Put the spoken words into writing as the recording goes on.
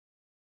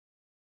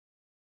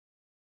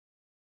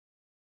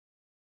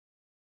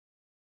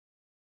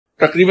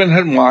تقریباً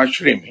ہر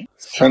معاشرے میں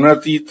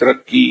صنعتی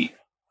ترقی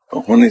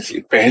ہونے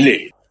سے پہلے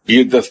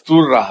یہ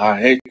دستور رہا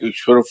ہے کہ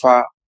شرفا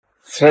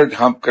سر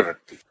ڈھانپ کر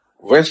رکھتے.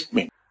 ویسٹ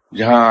میں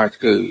جہاں آج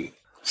کل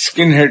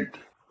اسکن ہیڈ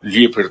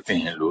لیے پھرتے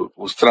ہیں لوگ،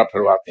 اس طرح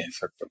پھرواتے ہیں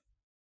سر پر،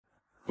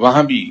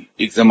 وہاں بھی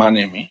ایک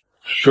زمانے میں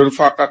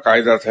شرفا کا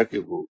قاعدہ تھا کہ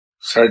وہ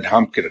سر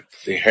ڈھانپ کے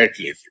رکھتے تھے، ہیٹ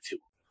لیتے تھے.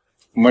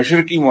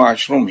 مشرقی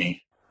معاشروں میں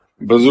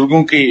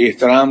بزرگوں کے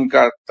احترام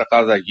کا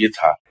تقاضا یہ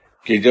تھا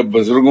کہ جب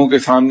بزرگوں کے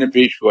سامنے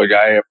پیش ہوا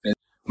جائے، اپنے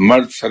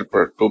مرد سر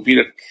پر ٹوپی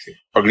رکھتے تھے،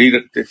 پگڑی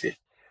رکھتے تھے،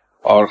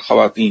 اور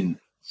خواتین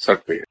سر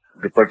پہ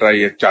دوپٹہ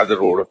یا چادر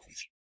اوڑھ رکھتی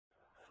تھی.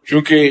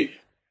 چونکہ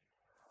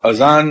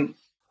اذان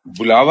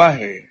بلاوا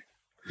ہے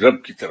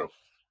رب کی طرف،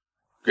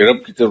 کہ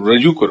رب کی طرف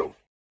رجوع کرو،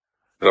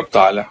 رب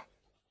تعالی،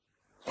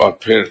 اور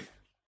پھر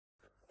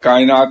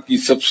کائنات کی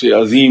سب سے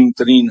عظیم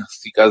ترین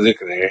ہستی کا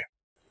ذکر ہے،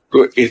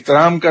 تو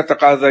احترام کا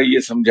تقاضا یہ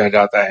سمجھا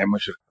جاتا ہے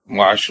مشرق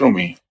معاشروں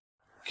میں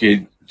کہ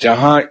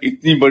جہاں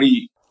اتنی بڑی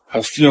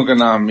ہستیوں کا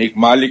نام ایک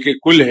مالک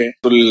کل ہے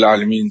صلی اللہ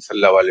علیہ صلی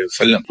اللہ علیہ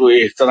وسلم، تو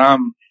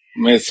احترام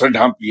میں سر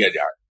ڈھانپ لیا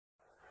جائے.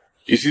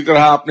 اسی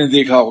طرح آپ نے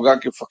دیکھا ہوگا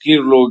کہ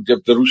فقیر لوگ جب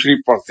درود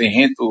شریف پڑھتے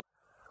ہیں تو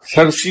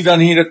سر سیدھا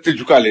نہیں رکھتے،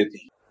 جھکا لیتے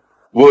ہیں.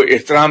 وہ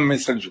احترام میں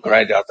سر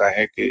جھکایا جاتا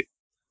ہے کہ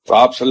تو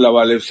آپ صلی اللہ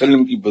علیہ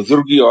وسلم کی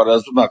بزرگی اور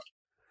عظمت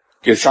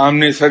کے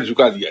سامنے سر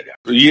جھکا دیا جائے.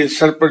 تو یہ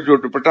سر پر جو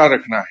دوپٹہ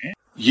رکھنا ہے،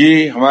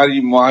 یہ ہماری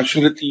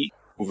معاشرتی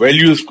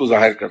ویلیوز کو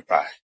ظاہر کرتا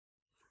ہے،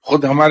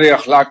 خود ہمارے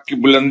اخلاق کی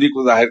بلندی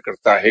کو ظاہر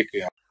کرتا ہے کہ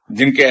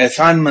جن کے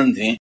احسان مند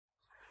ہیں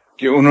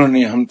کہ انہوں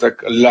نے ہم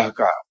تک اللہ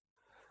کا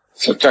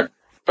سچا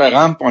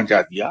پیغام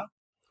پہنچا دیا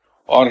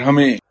اور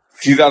ہمیں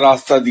سیدھا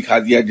راستہ دکھا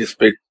دیا جس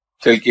پہ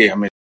چل کے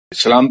ہمیں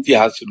سلامتی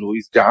حاصل ہو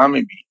اس جہاں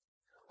میں بھی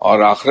اور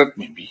آخرت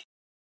میں بھی.